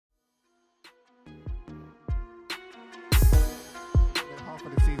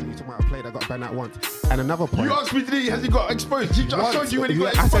half of the season you talking about a player that got banned out once. And another point. You asked me today, has he got exposed? He just showed you when he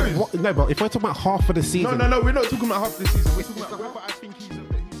got I exposed. said, what, no, but if we're talking about half of the season. No, we're not talking about half the season. We're talking about whether I think he's the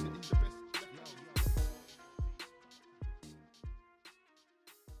best.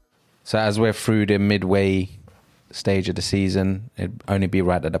 So as we're through the midway stage of the season, it'd only be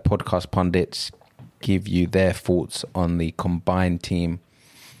right that the podcast pundits give you their thoughts on the combined team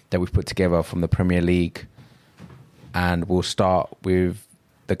that we've put together from the Premier League. And we'll start with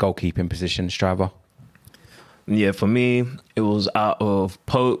the goalkeeping position, Striver. Yeah, for me, it was out of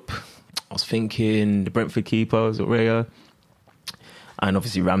Pope. I was thinking the Brentford keeper, Zorrea, and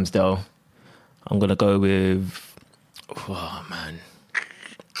obviously Ramsdale. I'm going to go with... Oh, man.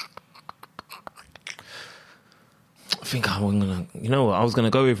 I think I'm going to... You know what? I was going to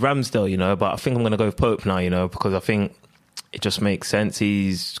go with Ramsdale, but I think I'm going to go with Pope now, because I think it just makes sense.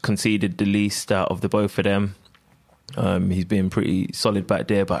 He's conceded the least out of the both of them. He's been pretty solid back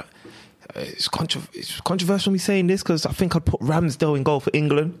there, but it's controversial me saying this because I think I'd put Ramsdale in goal for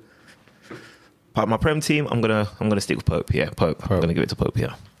England. But my Prem team, I'm gonna stick with Pope. Yeah, Pope. I'm gonna give it to Pope.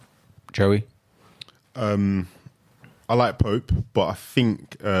 Yeah. Joey? I like Pope, but I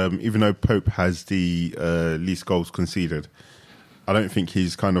think even though Pope has the least goals conceded, I don't think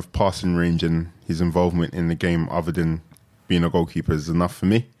his kind of passing range and his involvement in the game, other than being a goalkeeper, is enough for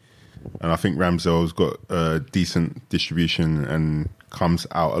me. And I think Ramsdale's got a decent distribution and comes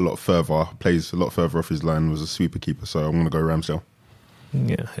out a lot further, plays a lot further off his line, was a sweeper keeper. So I'm going to go Ramsdale.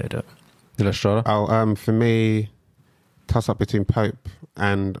 Yeah, head up. Illustrator? Oh, for me, toss up between Pope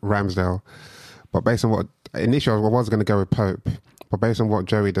and Ramsdale. But based on what, initially I was going to go with Pope, but based on what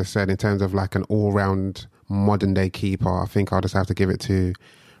Joey just said in terms of like an all-round modern day keeper, I think I'll just have to give it to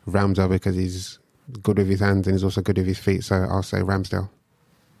Ramsdale because he's good with his hands and he's also good with his feet. So I'll say Ramsdale.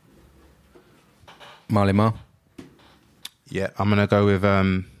 Marley Mar? Yeah, I'm going to go with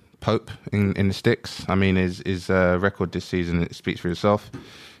Pope in the sticks. I mean, his record this season, it speaks for itself.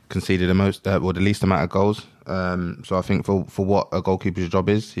 Conceded the least amount of goals. So I think for what a goalkeeper's job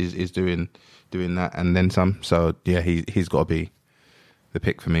is, he's doing that and then some. So yeah, he's got to be the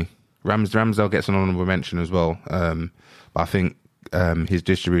pick for me. Ramsdale gets an honourable mention as well. But I think his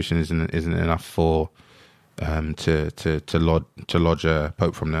distribution isn't enough for to lodge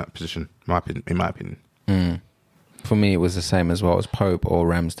Pope from that position. In my opinion. For me, it was the same as well as Pope or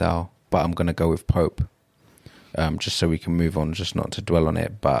Ramsdale, but I'm going to go with Pope, just so we can move on, just not to dwell on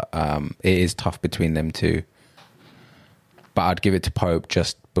it. But it is tough between them two. But I'd give it to Pope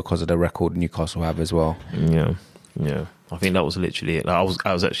just because of the record Newcastle have as well. Yeah. I think that was literally it. I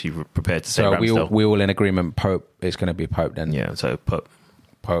was actually prepared to say so Ramsdale. we all in agreement. Pope. It's going to be Pope then. Yeah. So Pope.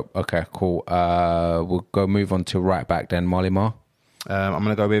 Okay, cool. We'll go move on to right back then. Marley Mar. I'm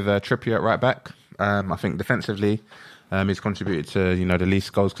going to go with Trippier at right back. I think defensively, he's contributed to the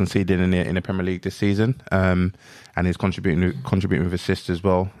least goals conceded in the Premier League this season, and he's contributing with assists as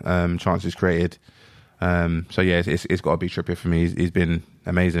well, chances created. So yeah, it's got to be Trippier for me. He's been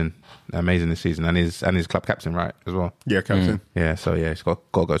amazing this season, and his club captain, right, as well. Yeah, captain. Yeah, so yeah, it's got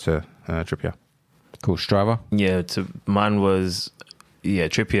to go to Trippier. Cool, Striver. Yeah, mine was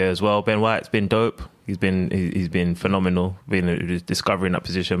Trippier as well. Ben White's been dope. He's been phenomenal, been discovering that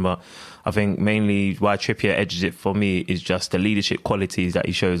position. But I think mainly why Trippier edges it for me is just the leadership qualities that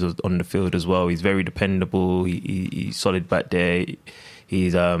he shows on the field as well. He's very dependable. He's solid back there. He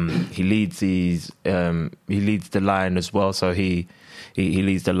leads the line as well. So he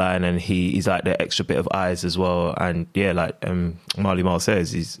leads the line and he's like the extra bit of eyes as well. And yeah, like Marley Mar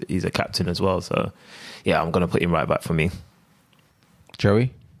says, he's a captain as well. So yeah, I'm gonna put him right back for me.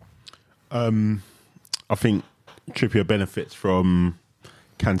 Joey. I think Trippier benefits from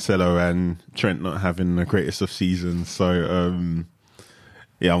Cancelo and Trent not having the greatest of seasons. So,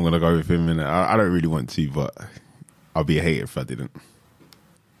 yeah, I'm going to go with him. And I don't really want to, but I'll be a hater if I didn't.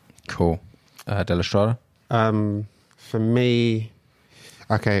 Cool. De La Strada? For me,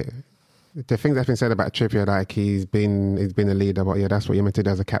 okay, the thing that's been said about Trippier, like he's been a leader, but yeah, that's what you're meant to do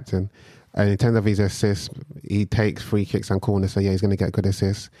as a captain. And in terms of his assists, he takes free kicks and corners, so yeah, he's going to get good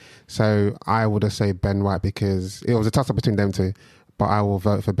assists. So I would have say Ben White because it was a toss-up between them two, but I will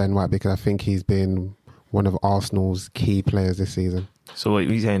vote for Ben White because I think he's been one of Arsenal's key players this season. So what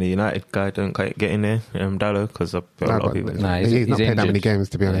are you saying, the United guy don't quite get in there, Dallo? Because a lot of people... he's not played that many games,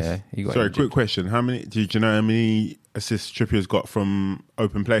 to be honest. Yeah, Sorry, quick question. Do you know how many assists Trippier's got from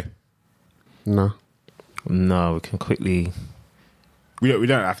open play? No, we can quickly... We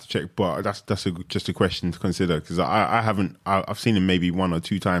don't have to check, but that's just a question to consider because I've seen him maybe 1 or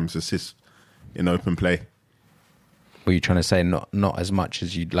 2 times assist in open play. Were you trying to say not as much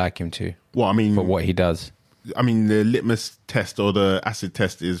as you'd like him to? Well, I mean, for what he does. I mean, the litmus test or the acid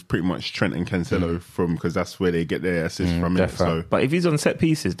test is pretty much Trent and Cancelo because that's where they get their assists from. Definitely. So, But if he's on set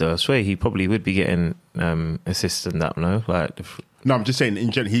pieces, though, I swear he probably would be getting assists and that. No, like no, I'm just saying in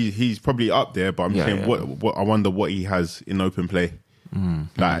general, he's probably up there. But I'm saying what I wonder what he has in open play.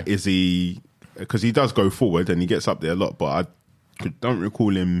 Like, is he? Because he does go forward and he gets up there a lot, but I don't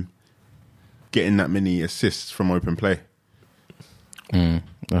recall him getting that many assists from open play.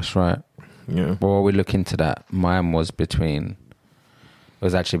 That's right. yeah. Well, we look into that. Mine was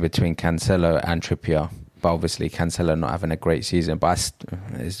actually between Cancelo and Trippier. But obviously Cancelo not having a great season. But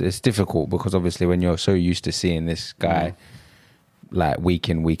it's difficult because obviously when you're so used to seeing this guy like week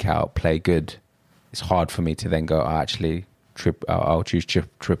in, week out play good, it's hard for me to then go, I'll choose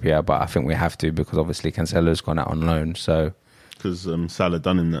Trippier. But I think we have to because obviously Cancelo's gone out on loan. So Because Salah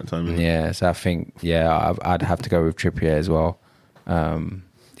done him that time. yeah, so I think, I'd have to go with Trippier as well.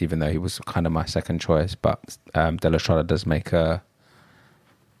 Even though he was kind of my second choice, but De La Strada does make a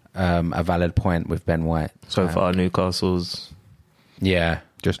valid point with Ben White. So far, Newcastle's. Yeah,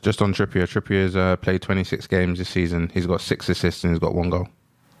 Just on Trippier. Trippier's played 26 games this season. He's got 6 assists and he's got 1 goal.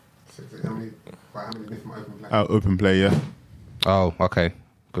 How many different open play? Open play, yeah. Oh, okay.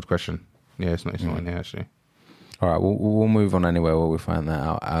 Good question. Yeah, it's not in here actually. all right, we'll move on anyway while we find that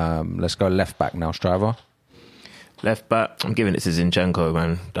out. Let's go left back now, Striver. Left back, I'm giving it to Zinchenko,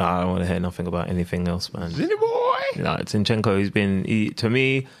 man. I don't want to hear nothing about anything else, man. Zinny boy! No, Zinchenko, to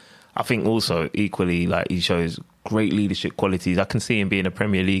me, I think also equally, like, he shows great leadership qualities. I can see him being a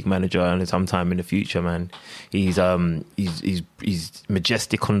Premier League manager and sometime in the future, man. He's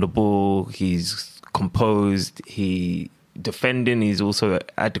majestic on the ball. He's composed. Defending, he's also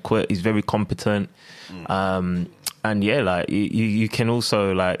adequate. He's very competent. And yeah, like you can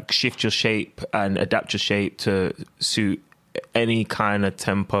also like shift your shape and adapt your shape to suit any kind of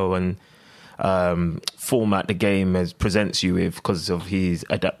tempo and format the game presents you with because of his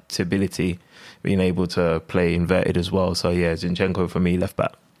adaptability, being able to play inverted as well. So yeah, Zinchenko for me, left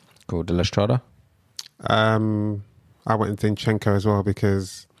back. Cool. De La Strada. I went with Zinchenko as well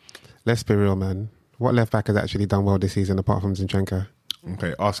because let's be real, man. What left back has actually done well this season apart from Zinchenko?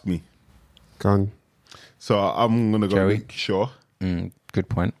 Okay, ask me. Go on. So I'm going to go Joey? Luke Shaw. Good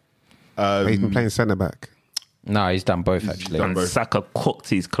point. He's been playing centre back. No, he's done both actually. done And both. Saka cooked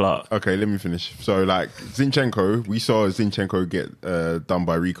his Clark. Okay, let me finish. So, like, Zinchenko, we saw Zinchenko get done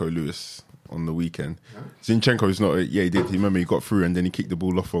by Rico Lewis on the weekend. Zinchenko is not... he did. Remember, he got through and then he kicked the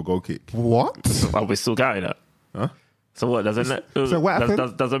ball off for a goal kick. What? Oh, we're still counting that. Huh? So what, does what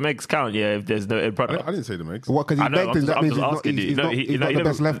happened? does a Megs count, yeah, if there's no end I product? didn't say the Megs. What? Because I he know, begged him. That I'm means just asking you. he's No, not he the never-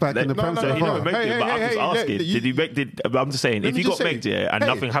 best left back in the no, Prem no, so he He never far. never megged it, but I'm just asking. you- Did he meg? I'm just saying, Let if me he got just say- megged, yeah, and hey.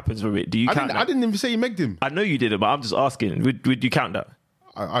 nothing happens with it, do you count I that? didn't even say he megged him. I know you didn't, but I'm just asking. Would you count that?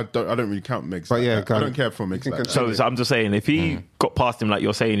 I don't really count Megs. But like yeah, that. go I on. don't care for Megs. You Like can- that. So I'm just saying, if he got past him like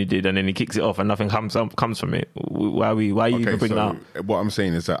you're saying he did, and then he kicks it off and nothing comes from it, why are you even bringing that up? What I'm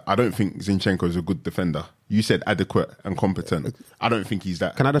saying is that I don't think Zinchenko is a good defender. You said adequate and competent. I don't think he's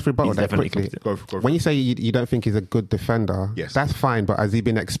that. Can I just rebuttal He's that definitely quickly? competent. Go for When it. you say you don't think he's a good defender, Yes. that's fine. But has he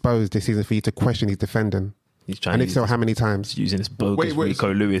been exposed this season for you to question his defending? He's trying And to if so, how many times? using this bogus Wait,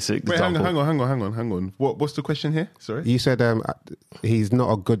 Rico Lewis Wait, example. hang on. What's the question here? Sorry. You said he's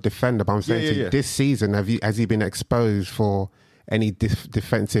not a good defender, but I'm saying Yeah. this season, has he been exposed for any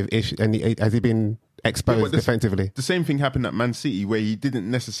defensive issue? Has he been exposed defensively? The same thing happened at Man City where he didn't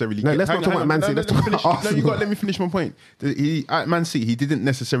necessarily. No, let's not talk about Man City. Let's talk about Arsenal. Let me finish my point. At Man City, he didn't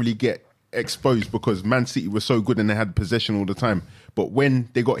necessarily get exposed because Man City was so good and they had possession all the time. But when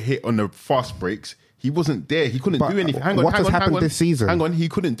they got hit on the fast breaks, he wasn't there. He couldn't But do anything. what has happened this season? Hang on, he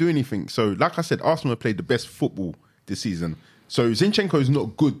couldn't do anything. So, like I said, Arsenal have played the best football this season. So Zinchenko is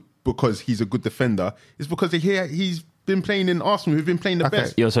not good because he's a good defender. It's because he's been playing in Arsenal, who've been playing the Okay.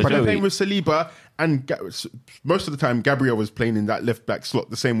 best. Yo, so But they're Joey- playing with Saliba and most of the time Gabriel was playing in that left back slot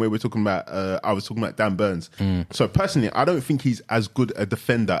the same way we're talking about. I was talking about Dan Burns. So personally, I don't think he's as good a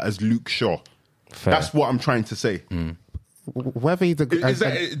defender as Luke Shaw. Fair. That's what I'm trying to say. Whether he's a good, Is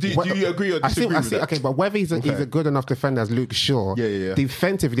that- do you agree or disagree with that? Okay, but whether he's a good enough defender as Luke Shaw, Yeah.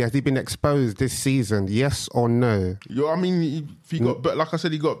 defensively, has he been exposed this season? Yes or no? I mean, he got, but like I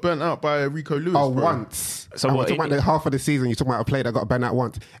said, he got burnt out by Rico Lewis. Oh, bro. once. So And what, we're talking about the half of the season. You're talking about a player that got burnt out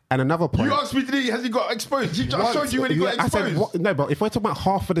once. And another point. You asked me today, has he got exposed? I once- showed you when he got I said, exposed. no, but if we're talking about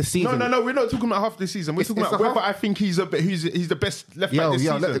half of the season, No, we're not talking about half the season. We're talking it's about a whether half- I think he's the best left back this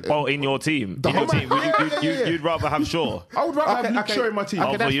season. Oh, in your team. The In your whole- team. yeah. You'd rather have Shaw. I would rather have Luke Shaw in my team.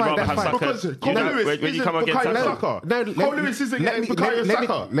 Okay, that's you fine. rather That's have fine. Saka. Because Cole Lewis when you isn't come against Bukayo Saka. Saka. No, Cole Lewis isn't Bukayo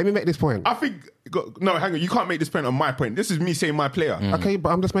Saka. Let me make this point. I think no, hang on. You can't make this point on my point. This is me saying my player. Okay, but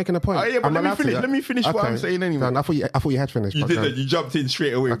I'm just making a point. Yeah, but I'm let me allowed to, finish. yeah? Let me finish what I'm saying anyway. Done. I thought you had finished. You but did go. that. You jumped in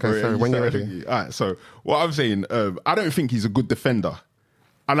straight away. Okay, bro. sorry, when you're ready. All right. So what I'm saying, I don't think he's a good defender,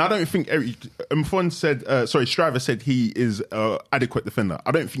 and I don't think Shriver said he is an adequate defender.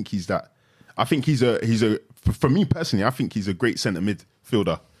 I don't think he's that. I think he's a. For me personally, I think he's a great centre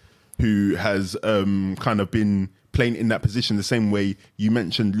midfielder who has kind of been playing in that position the same way you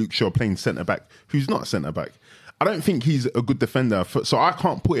mentioned Luke Shaw playing centre back, who's not centre back. I don't think he's a good defender, so I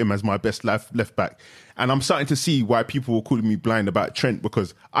can't put him as my best left back. And I'm starting to see why people were calling me blind about Trent,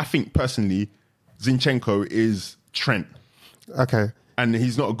 because I think personally Zinchenko is Trent. Okay. And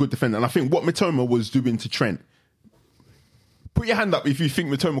he's not a good defender. And I think what Mitoma was doing to Trent, put your hand up if you think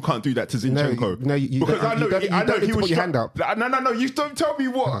Mitoma can't do that to Zinchenko. No, you don't need to put your hand up. No. You don't tell me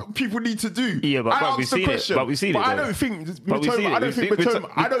what people need to do. Yeah, but we've seen it. But we've seen it. I don't think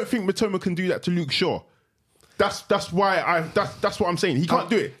Mitoma can do that to Luke Shaw. That's what I'm saying. He can't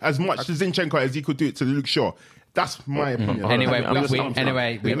do it as much to Zinchenko as he could do it to Luke Shaw. That's my opinion. Anyway, we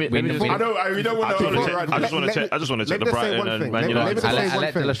don't want to. I just want to check the Brighton and Man United.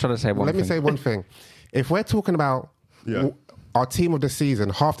 Let me say one thing. If we're talking about our team of the season,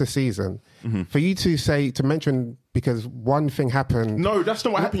 half the season, for you to mention because one thing happened. No, that's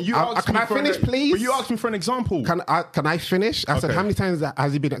not what happened. You asked can me I finish, please? But you asked me for an example. Can I finish? I said, how many times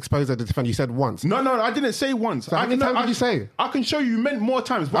has he been exposed as a defender? You said once. No, I didn't say once. So how many times did you say? I can show you more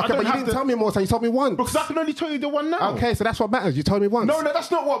times, but Okay, but you didn't tell me more times. You told me once. Because I can only tell you the one now. Okay, so that's what matters. You told me once. No, that's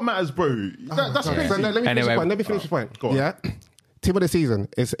not what matters, bro. That's crazy. So let me finish the point. Go on. Yeah. Team of the season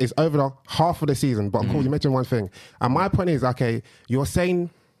is over the half of the season, but cool, you mentioned one thing. And my point is, okay, you're saying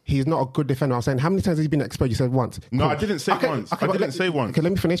he's not a good defender. I'm saying, how many times has he been exposed? You said once. No, I didn't say once. I didn't say once. Okay,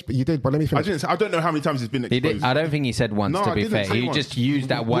 let me finish. But you did, but let me finish. I don't know how many times he's been exposed. He did. I don't think he said once, to be fair. He just used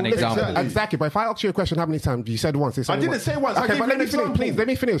that one example. Exactly. But if I ask you a question, how many times you said once? I didn't say once. Okay, but let me finish, please. Let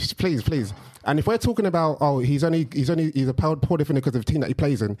me finish, please. And if we're talking about, he's a poor defender because of the team that he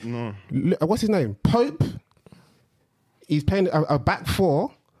plays in. No. What's his name? Pope. He's playing a back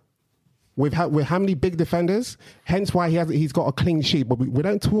four with how many big defenders? Hence why he's got a clean sheet. But we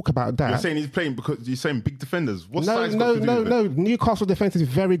don't talk about that. You're saying he's playing because you're saying big defenders. What's no. Newcastle defense is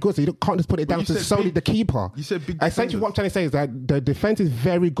very good, so you can't just put it down to solely the keeper. You said big defenders. Essentially, what I'm trying to say is that the defense is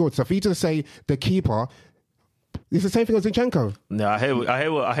very good. So for you to say the keeper. It's the same thing as Zinchenko. No, I hear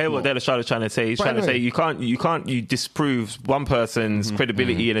what Dela's trying to say. He's trying to say you can't disprove one person's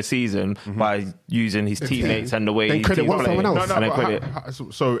credibility in a season by using his teammates and the way he's playing.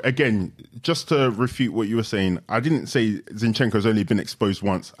 So again, just to refute what you were saying, I didn't say Zinchenko's only been exposed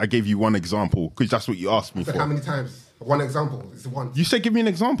once. I gave you one example because that's what you asked me for. How many times? One example. It's one. You said give me an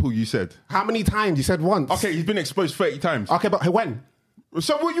example. You said how many times? You said once. Okay, he's been exposed 30 times. Okay, but when?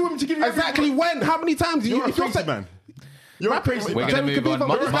 So what you want me to give you? Exactly when? How many times? You're a crazy man. You're a crazy man. We're going to move on.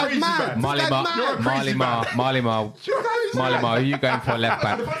 Marley, who are you going for left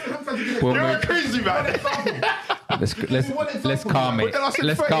back? You're a crazy man. Let's calm it.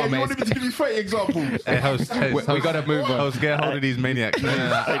 Let's calm it. You wanted me to give you 30 examples. Hey, host, we got to move on. Host, get hold of these maniacs.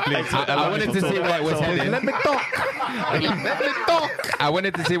 I wanted to see where it was heading. Let me talk. I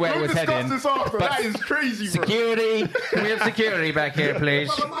wanted to see where it was heading. That is crazy, bro. Security. Can we have security back here, please?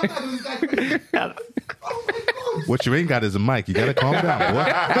 What you ain't got is a mic. You gotta calm down, boy.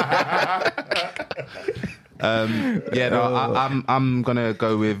 I'm gonna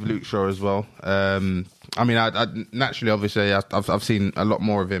go with Luke Shaw as well. I mean, I naturally, obviously, I've seen a lot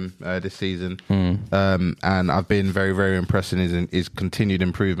more of him this season, and I've been very, very impressed in his continued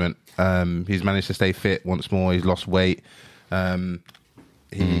improvement. He's managed to stay fit once more. He's lost weight.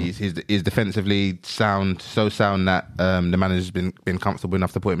 He's defensively sound, so sound that the manager's been comfortable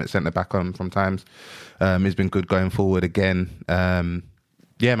enough to put him at centre back on from times. He's been good going forward again.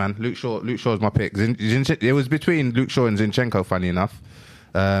 Yeah, man, Luke Shaw is my pick. It was between Luke Shaw and Zinchenko, funny enough.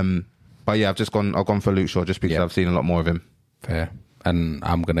 But yeah, I've gone for Luke Shaw just because I've seen a lot more of him. Fair. And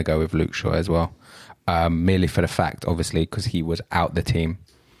I'm going to go with Luke Shaw as well. Merely for the fact, obviously, because he was out the team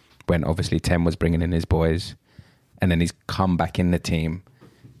when obviously Ten was bringing in his boys. And then he's come back in the team.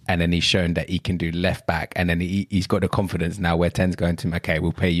 And then he's shown that he can do left back. And then he's got the confidence now where Ten's going to him, okay,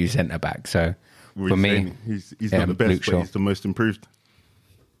 we'll pay you centre back. So for me, he's not the best, but he's the most improved.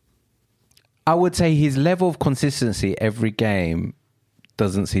 I would say his level of consistency every game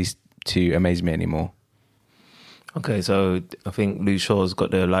doesn't cease to amaze me anymore. Okay, so I think Luke Shaw's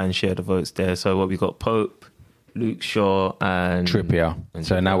got the lion's share of the votes there. So what we got, Pope, Luke Shaw and Trippier.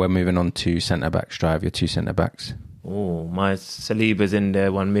 So now we're moving on to centre-back. Strive your two centre-backs. Oh, my Saliba's in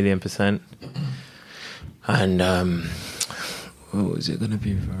there 1,000,000%. And what is it going to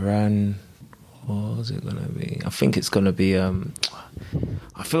be? Varane? What is it going to be? I think it's going to be... I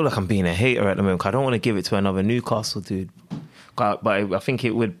feel like I'm being a hater at the moment. 'Cause I don't want to give it to another Newcastle dude. But I think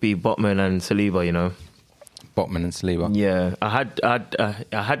it would be Botman and Saliba, you know. Botman and Saliba. Yeah, I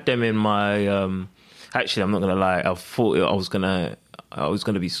had them in my... actually, I'm not going to lie. I thought I was going to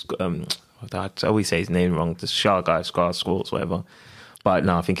be... I always say his name wrong. The Shah guy, Sports, whatever. But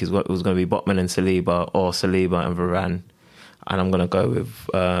no, I think it was going to be Botman and Saliba, or Saliba and Varane. And I'm going to go with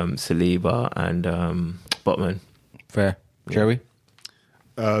Saliba and Botman. Fair. Joey?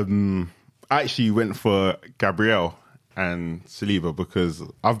 I actually went for Gabriel and Saliba because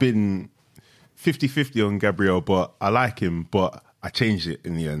I've been 50-50 on Gabriel, but I like him, but I changed it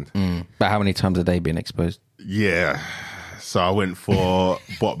in the end. But how many times have they been exposed? Yeah. So I went for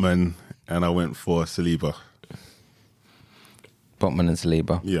Botman and I went for Saliba. Botman and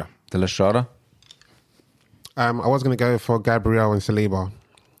Saliba. Yeah. De La Strada? I was going to go for Gabriel and Saliba,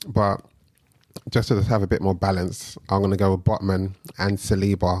 but just to have a bit more balance, I'm going to go with Botman and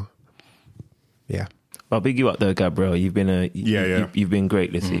Saliba. Yeah. I'll big you up though, Gabriel. You've been you've been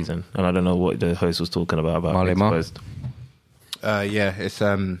great this season, and I don't know what the host was talking about Marley Mar. exposed. Yeah, it's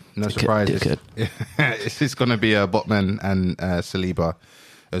no surprise. It's going to be Botman and Saliba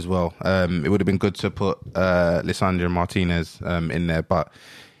as well. It would have been good to put Lisandro Martinez in there, but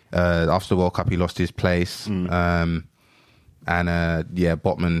after the World Cup he lost his place. And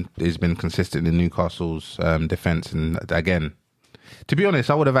Botman has been consistent in Newcastle's defence. And again, to be honest,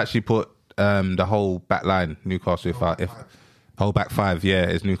 I would have actually put the whole back line Newcastle if whole back five,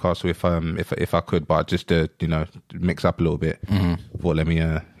 is Newcastle if I could, but just to mix up a little bit. Thought let me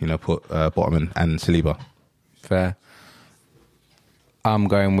put Botman and Saliba. Fair. I'm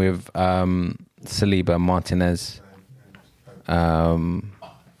going with Saliba and Martinez. I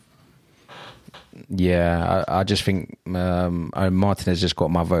just think Martinez just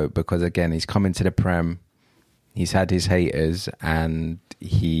got my vote because again he's coming to the Prem, he's had his haters, and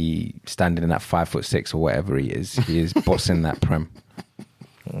he standing in that 5'6" or whatever he is bossing that Prem.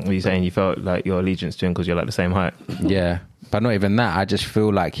 Are you saying you felt like your allegiance to him because you're like the same height? Yeah, but not even that. I just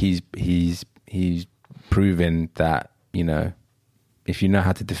feel like he's proven that if you know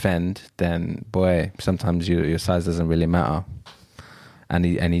how to defend, then boy, sometimes your size doesn't really matter. And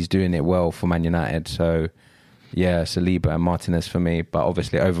he's doing it well for Man United. So, yeah, Saliba and Martinez for me. But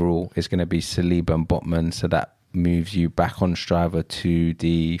obviously, overall, it's going to be Saliba and Botman. So that moves you back on Striver to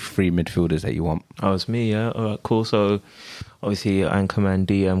the three midfielders that you want. Oh, it's me, yeah. All right, cool. So, obviously, Anchorman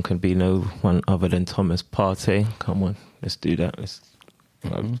DM can be no one other than Thomas Partey. Come on, let's do that. Let's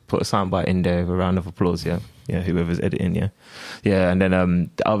put a soundbite in there, a round of applause, yeah. Yeah, whoever's editing, yeah. Yeah, and then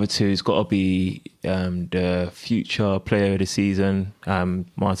the other two has got to be the future player of the season,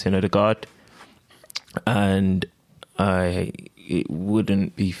 Martin Odegaard. And it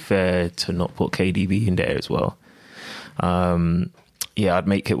wouldn't be fair to not put KDB in there as well. I'd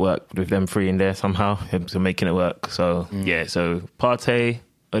make it work with them three in there somehow. So making it work. So, so Partey,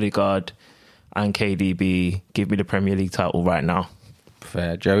 Odegaard, and KDB, give me the Premier League title right now.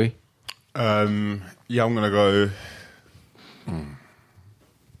 Fair. Joey? I'm going to go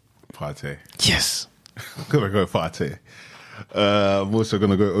Partey. Yes. I'm going to go Partey. I'm also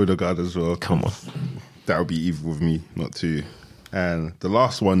going to go Odegaard as well. Come on. That would be evil with me not to. And the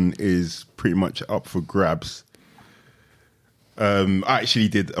last one is pretty much up for grabs. I actually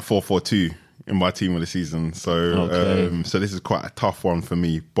did a 4-4-2 in my team of the season. So, so this is quite a tough one for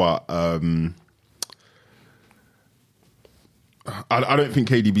me. But I don't think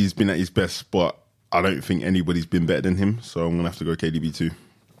KDB's been at his best, but I don't think anybody's been better than him. So I'm going to have to go KDB too.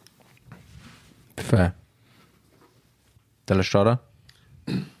 Fair. De La Strada?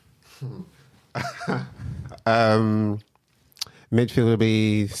 Midfield will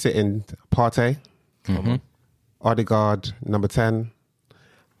be sitting Partey, Odegaard, number 10.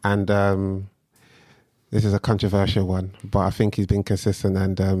 And this is a controversial one, but I think he's been consistent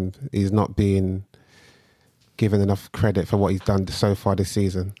and he's not being given enough credit for what he's done so far this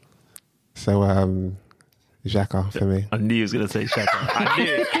season. So, Xhaka for me. I knew he was going to say Xhaka.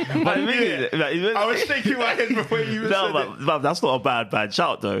 I knew it. I was shaking my head before you said it. But that's not a bad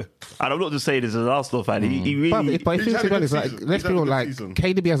shout, though. And I'm not just saying this as an Arsenal fan. He really... But if you think about it, let's be honest,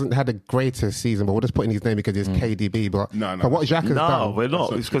 KDB hasn't had the greatest season, but we're just putting his name because it's KDB. But what Xhaka's done... No, we're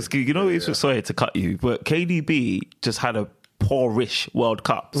not. It's because, sorry to cut you, but KDB just had a poorish World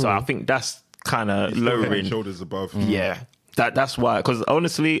Cup. So I think that's kind of lowering... Shoulders above. Yeah. That's why. Because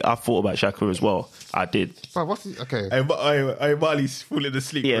honestly, I thought about Xhaka as well. I did. But what's he, okay? Hey, Marley's falling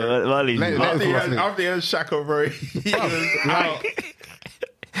asleep. Yeah, bro. Marley. Let him fall asleep. After he had Xhaka, bro, he was out.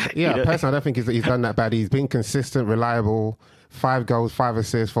 Yeah, personally, I don't think he's done that bad. He's been consistent, reliable. 5 goals, 5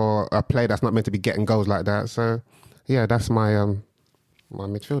 assists for a player that's not meant to be getting goals like that. So, yeah, that's my my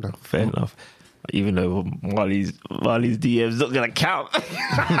midfielder. Fair enough. Even though Marley's DM's not gonna count.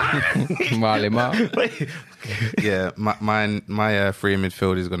 Marley Mark. Yeah, my free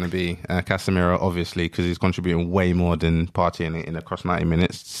midfield is going to be Casemiro, obviously, because he's contributing way more than Partey in across 90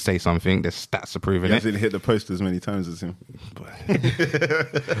 minutes. Say something, the stats are proving He it. hasn't hit the post as many times as him.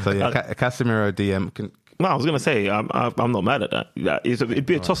 So yeah, Casemiro DM. No, I was gonna say I'm not mad at that. It'd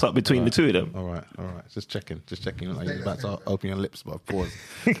be a toss up between the two of them. All right. Just checking. Like you're about to open your lips, but pause.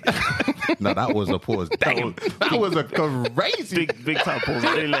 No, that was a pause. Damn, that was a crazy. Big time pause.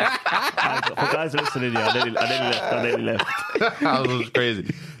 I nearly left. For guys listening, I nearly left. That was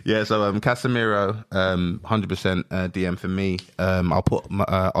crazy. Yeah, so Casemiro, 100% DM for me. I'll put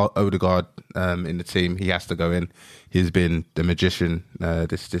Odegaard in the team. He has to go in. He's been the magician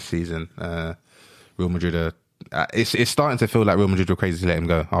this season. Real Madrid it's starting to feel like Real Madrid were crazy to let him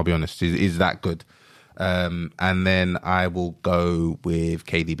go. I'll be honest, he's that good. And then I will go with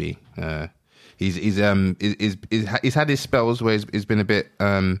KDB. He's had his spells where he's been a bit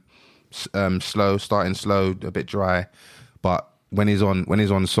slow, starting slow, a bit dry, but when he's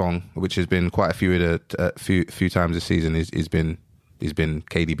on song, which has been quite a few times this season, he's been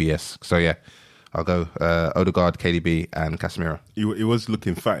KDB-esque. So yeah, I'll go Odegaard, KDB, and Casemiro. He was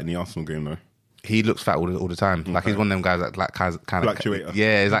looking fat in the Arsenal game though. He looks fat all the time. Like he's one of them guys that like kind of Fluctuator.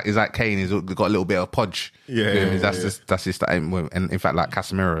 Yeah, he's like Kane. He's got a little bit of podge. Yeah, that's his style. And in fact, like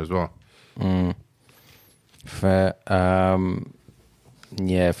Casemiro as well. Fair.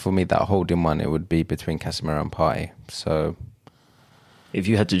 Yeah, for me, that holding one, it would be between Casemiro and Partey. So, if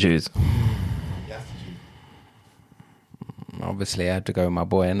you had to choose, obviously, I had to go with my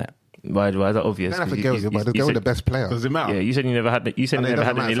boy, innit? why is that obvious? You don't have to go with it, but go with the best player. Does it matter? Yeah, you said you never had. You said you never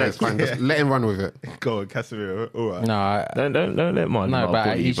had any so legs. it's fine. Just let him run with it. Go on, Casemiro. All right. No, Don't let Marley. no, but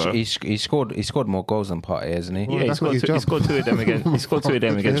bully you, bro. he scored more goals than Partey, hasn't he? Yeah, he that's not his scored job. 2 of them against. He scored 2 of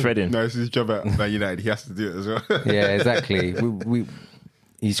them against Reading. No, it's his job at Man United. He has to do it as well. Yeah, exactly.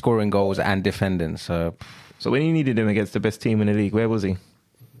 He's scoring goals and defending. So when you needed him against the best team in the league, where was he?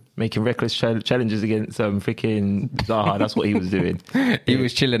 Making reckless challenges against freaking Zaha. That's what he was doing. he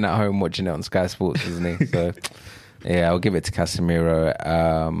was chilling at home watching it on Sky Sports, wasn't he? So yeah, I'll give it to Casemiro.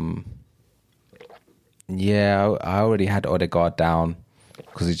 Yeah, I already had Odegaard down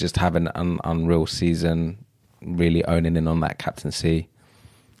because he's just having an unreal season, really owning in on that captaincy.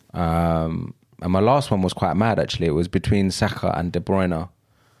 And my last one was quite mad, actually. It was between Saka and De Bruyne.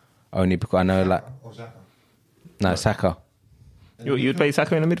 Only because I know, like... No, Saka. You'd play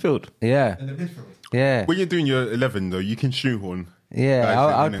Saka in the midfield? Yeah. In the midfield. Yeah. When you're doing your 11, though, you can shoehorn. Yeah, guys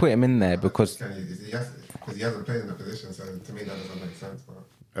I in, would innit? put him in there because... Because he hasn't played in the position, so to me that doesn't make sense.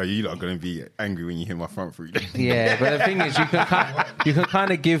 But You lot are going to be angry when you hear my front three. Yeah, but the thing is, you can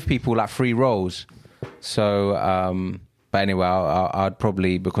kind of give people like free roles. So, but anyway, I'd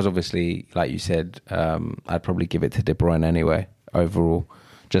probably, because obviously, like you said, I'd probably give it to De Bruyne anyway, overall,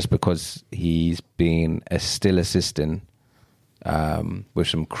 just because he's been still assisting with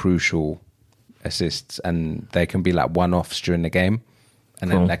some crucial assists, and they can be like one-offs during the game,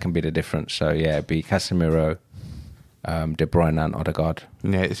 and then that can be the difference. So yeah, it'd be Casemiro, De Bruyne and Odegaard.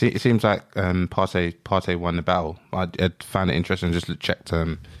 Yeah, it seems like Partey won the battle. I found it interesting. Just checked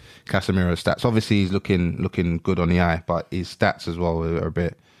Casemiro's stats. Obviously, he's looking good on the eye, but his stats as well are a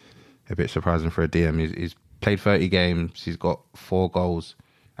bit surprising for a DM. He's played 30 games. He's got 4 goals,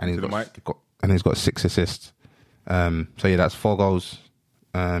 and he's got 6 assists. So yeah, that's 4 goals,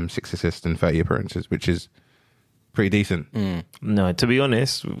 6 assists, and 30 appearances, which is pretty decent. No, to be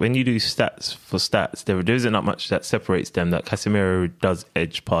honest, when you do stats for stats, there isn't that much that separates them. That Casemiro does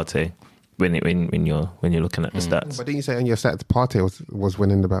edge Partey when you're looking at the stats. But didn't you say on your stats Partey was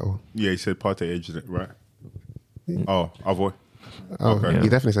winning the battle? Yeah, he said Partey edged it, right? Oh, Avoy. Oh, Okay. you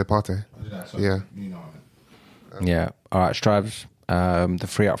definitely said Partey. Yeah. Yeah. All right, Strives. The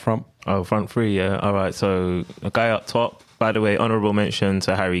 3 up front. Oh, front 3, yeah. All right, so a guy up top. By the way, honourable mention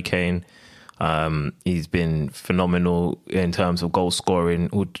to Harry Kane. He's been phenomenal in terms of goal scoring,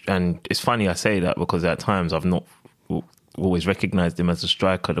 and it's funny I say that because at times I've not always recognised him as a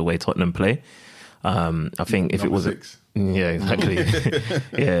striker the way Tottenham play. I think if it wasn't, 6. yeah, exactly,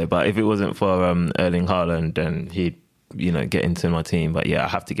 yeah, but if it wasn't for Erling Haaland, then he'd get into my team. But yeah, I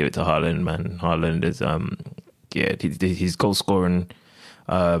have to give it to Haaland, man. Haaland is his goal scoring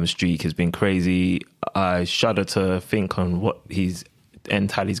streak has been crazy. but I shudder to think on what his end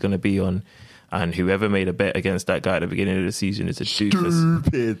tally's going to be on. And whoever made a bet against that guy at the beginning of the season is a doofus.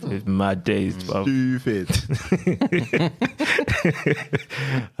 Stupid. With mad days, bro. Stupid.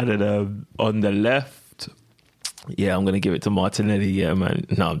 And then on the left, yeah, I'm going to give it to Martinelli. Yeah, man.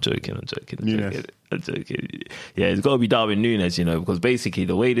 No, I'm joking. Nunes. I'm joking. Yeah, it's got to be Darwin Nunes, you know, because basically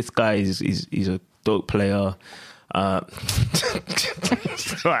the way this guy is, he's a dope player. I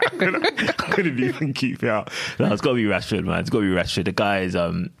couldn't even keep it out. No, it's got to be Rashford, man. It's got to be Rashford. The guy is,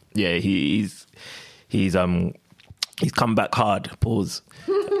 he's come back hard. Pause.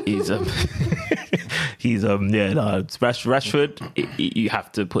 It's Rashford. You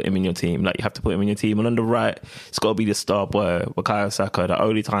have to put him in your team. Like, you have to put him in your team. And on the right, it's got to be the star boy, Bukayo Saka. The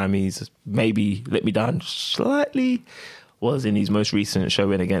only time he's maybe let me down slightly was in his most recent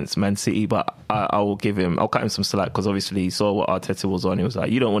showing against Man City, but I'll cut him some slack, because obviously he saw what Arteta was on. He was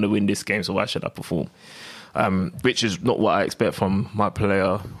like, you don't want to win this game, so why should I perform? Which is not what I expect from my player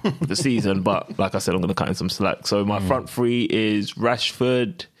of the season, but like I said, I'm going to cut him some slack. So my front three is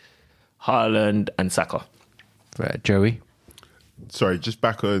Rashford, Haaland and Saka. Joey? Sorry, just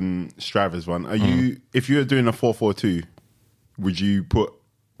back on Strava's one. Are you, if you were doing a 4-4-2, would you put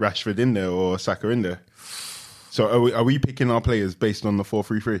Rashford in there or Saka in there? So are we picking our players based on the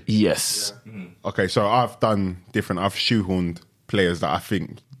 4-3-3? Yes. Yeah. Okay, so I've done different. I've shoehorned players that I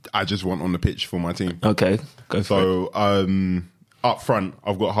think I just want on the pitch for my team. Okay, go for it. So up front,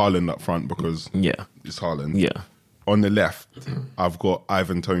 I've got Haaland up front because it's Haaland. Yeah. On the left, I've got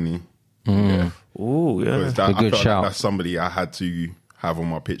Ivan Toney. Yeah. Oh, yeah. It's a good shout. That's somebody I had to have on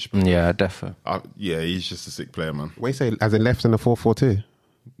my pitch. Yeah, definitely. Yeah, he's just a sick player, man. Wait, say as in left in the 4-4-2?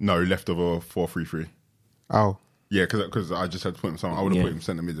 No, left of a 4-3-3. Oh. Yeah, because I just had to put him somewhere. I would have put him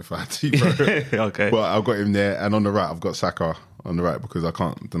centre mid if I had to, bro. Okay. But I've got him there. And on the right, I've got Saka on the right because I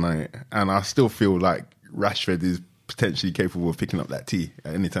can't deny it. And I still feel like Rashford is potentially capable of picking up that T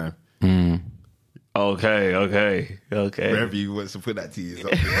at any time. Okay. Wherever he wants to put that T is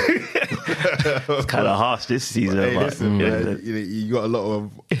up. It's kind of harsh this season. Hey, but listen, man, you got a lot of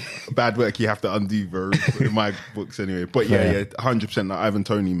bad work you have to undo, bro, in my books anyway. But yeah, 100%. Like Ivan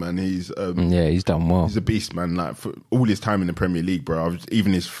Toney, man, he's he's done well. He's a beast, man. Like for all his time in the Premier League, bro.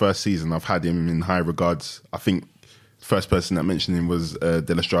 Even his first season, I've had him in high regards. I think the first person that mentioned him was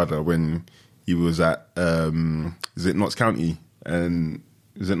De La Strada when he was at is it Notts County? And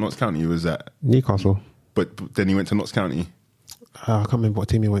is it Notts County? He was at Newcastle. But then he went to Notts County. I can't remember what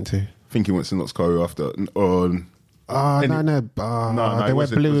team he went to. I think he went to Notts Co after. Or no, they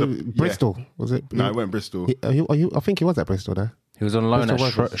went blue. Bristol, was it? No, it went Bristol. I think he was at Bristol there. He was on loan at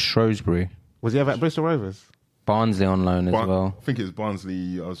Bristol Shrewsbury. Was he ever at Bristol Rovers? Barnsley on loan as well. I think it was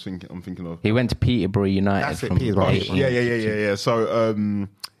Barnsley. I'm thinking of. He went to Peterborough United. That's it, from Peterborough. Yeah. So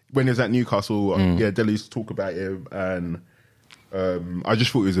when he was at Newcastle, Dele used to talk about him, and I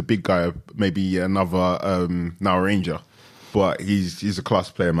just thought he was a big guy, maybe another now Ranger. But he's a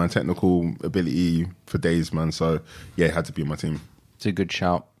class player, man. Technical ability for days, man. So, yeah, it had to be on my team. It's a good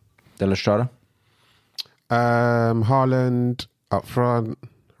shout. De La Strada? Haaland up front,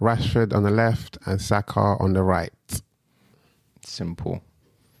 Rashford on the left, and Saka on the right. Simple.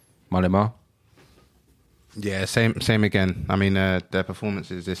 Malema? Yeah, same again. I mean, their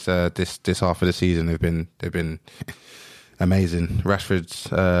performances this half of the season have been amazing.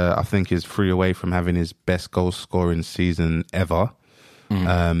 Rashford's, I think, is 3 away from having his best goal scoring season ever.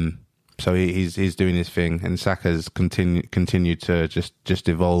 So he's doing his thing, and Saka's continued to just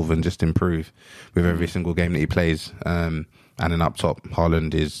evolve and just improve with every single game that he plays. And then up top,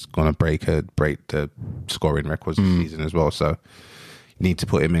 Haaland is going to break the scoring records this season as well. So you need to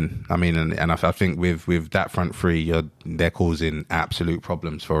put him in. I mean, and I think with that front three, they're causing absolute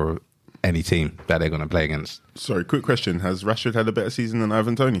problems for any team that they're going to play against. Sorry, quick question. Has Rashford had a better season than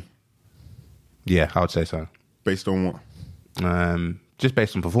Ivan Toney? Yeah, I would say so. Based on what? Just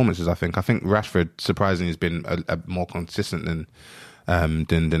based on performances, I think. I think Rashford, surprisingly, has been a more consistent than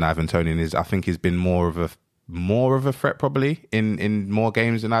Ivan Toney. And I think he's been more of a threat probably in more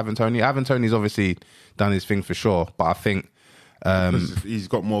games than Ivan Toney. Ivan Toney's obviously done his thing for sure, but I think he's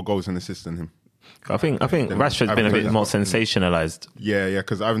got more goals and assists than him. I think Rashford's been a bit more sensationalized. Yeah,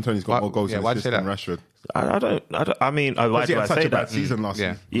 because Ivan Toney's got more goals and assists than Rashford. I mean, why do I say that? Season last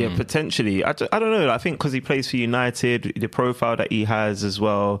season. Yeah, potentially. I don't know. I think because he plays for United, the profile that he has as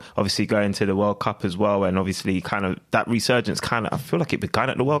well, obviously going to the World Cup as well, and obviously kind of that resurgence I feel like it began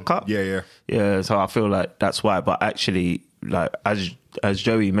at the World Cup. Yeah, so I feel like that's why. But actually, like as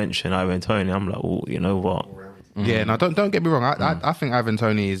Joey mentioned, Ivan Toney, I'm like, oh, you know what? Yeah, no, don't get me wrong. I think Ivan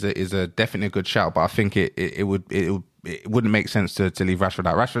Toney is a definitely a good shout, but I think it would it wouldn't make sense to leave Rashford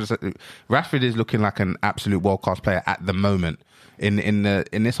out. Rashford is looking like an absolute world class player at the moment. In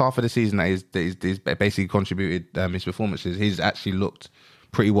this half of the season that he's basically contributed his performances, he's actually looked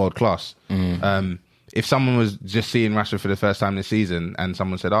pretty world class. If someone was just seeing Rashford for the first time this season and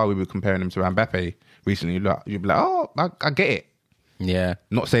someone said, "Oh, we were comparing him to Mbappe recently," you'd be like, "Oh, I get it." Yeah.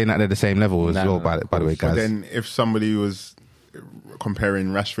 Not saying that they're the same level as well, by the way, guys. But then if somebody was comparing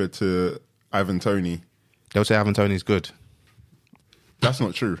Rashford to Ivan Toney, they'll say Ivan Toney's good. that's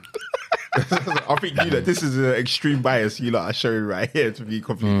not true. I think this is an extreme bias you lot are showing right here, to be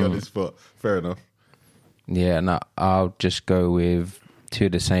completely honest, but fair enough. Yeah, no, I'll just go with two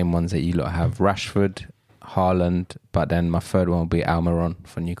of the same ones that you lot have. Rashford, Haaland, but then my third one will be Almiron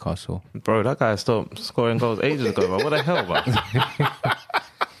for Newcastle. Bro, that guy stopped scoring goals ages ago, bro. What the hell, bro?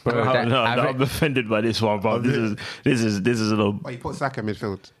 Bro, I'm offended by this one, bro. This is a little. Oh, you put Saka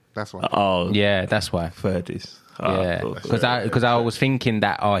midfield. That's why. Oh, yeah, that's why. thirties. Yeah, because I was thinking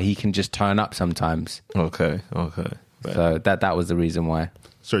that he can just turn up sometimes. Okay. So that was the reason why.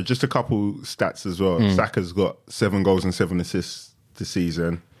 So just a couple stats as well. Saka's got 7 goals and 7 assists this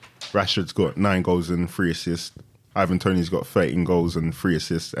season. Rashford's got 9 goals and 3 assists. Ivan Toney's got 13 goals and 3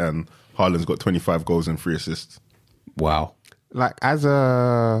 assists, and Haaland's got 25 goals and 3 assists. Wow. Like, as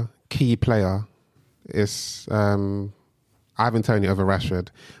a key player, it's Ivan Toney over Rashford,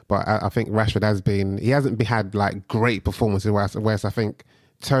 but I think Rashford hasn't had like great performances, whereas I think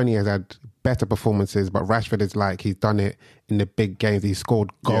Toney has had better performances, but Rashford is like, he's done it in the big games, he's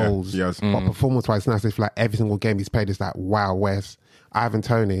scored goals, Yeah, yes. But performance-wise, it's nice if like every single game he's played is like, wow, whereas Ivan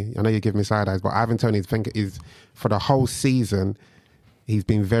Toney, I know you give me side eyes, but Ivan Toney, I think, is for the whole season, he's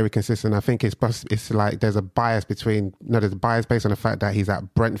been very consistent. I think it's like there's a bias based on the fact that he's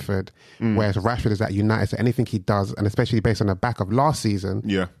at Brentford, whereas Rashford is at United. So anything he does, and especially based on the back of last season,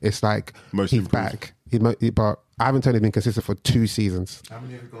 it's like Most he's improved. back. But Ivan Toney's been consistent for 2 seasons. How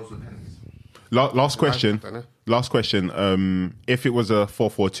many of the goals were penalties? Last question. If it was a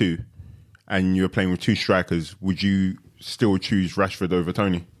 4-4-2 and you were playing with 2 strikers, would you still choose Rashford over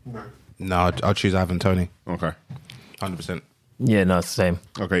Toney? No, I'll choose Ivan Toney. Okay. 100%. Yeah, no, it's the same.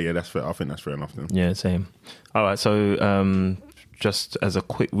 Okay, yeah, that's fair. I think that's fair enough then. Yeah, same. All right, so just as a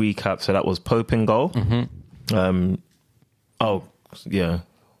quick recap, so that was Pope in goal.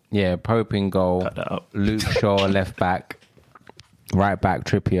 Yeah, Pope in goal. Cut that up. Luke Shaw left back, right back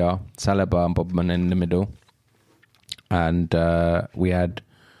Trippier, Saliba and Bobman in the middle, and we had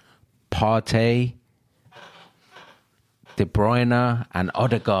Partey, De Bruyne, and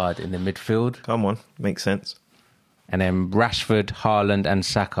Odegaard in the midfield. Come on, makes sense. And then Rashford, Haaland, and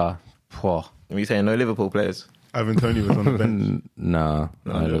Saka. Poor. Are you saying no Liverpool players? Ivan Toney was on the bench. No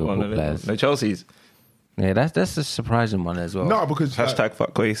Liverpool players. No Chelsea's. Yeah, that's a surprising one as well. No, because Hashtag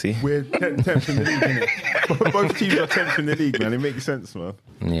fuck Kwesi. we're 10th in the league, innit? Both teams are 10th in the league, man. It makes sense, man.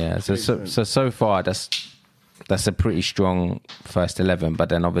 Yeah, so far that's a pretty strong first 11, but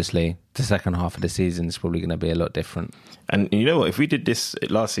then obviously the second half of the season is probably going to be a lot different. And you know what? If we did this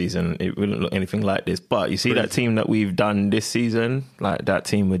last season, it wouldn't look anything like this. But you see that team that we've done this season, like that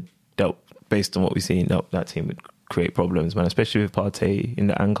team would based on what we've seen, that team would create problems, man. Especially with Partey in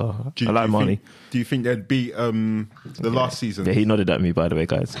the anchor. I like Marnie. Do you think they'd beat the last season? Yeah, he nodded at me, by the way,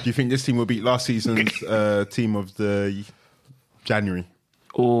 guys. Do you think this team will beat last season's team of the January?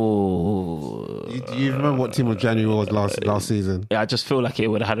 Oh, Do you remember what team of January was last season? yeah. I just feel like it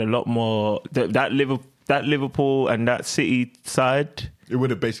would have had a lot more that Liverpool and that City side. It would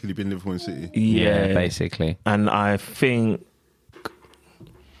have basically been Liverpool and City. Yeah, basically. And I think,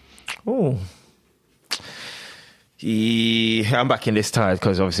 yeah, I'm backing this side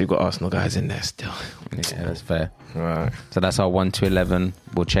because obviously we've got Arsenal guys in there still. Yeah, that's fair. Right. So that's our 1 to 11.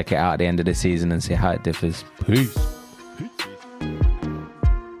 We'll check it out at the end of the season and see how it differs. Peace.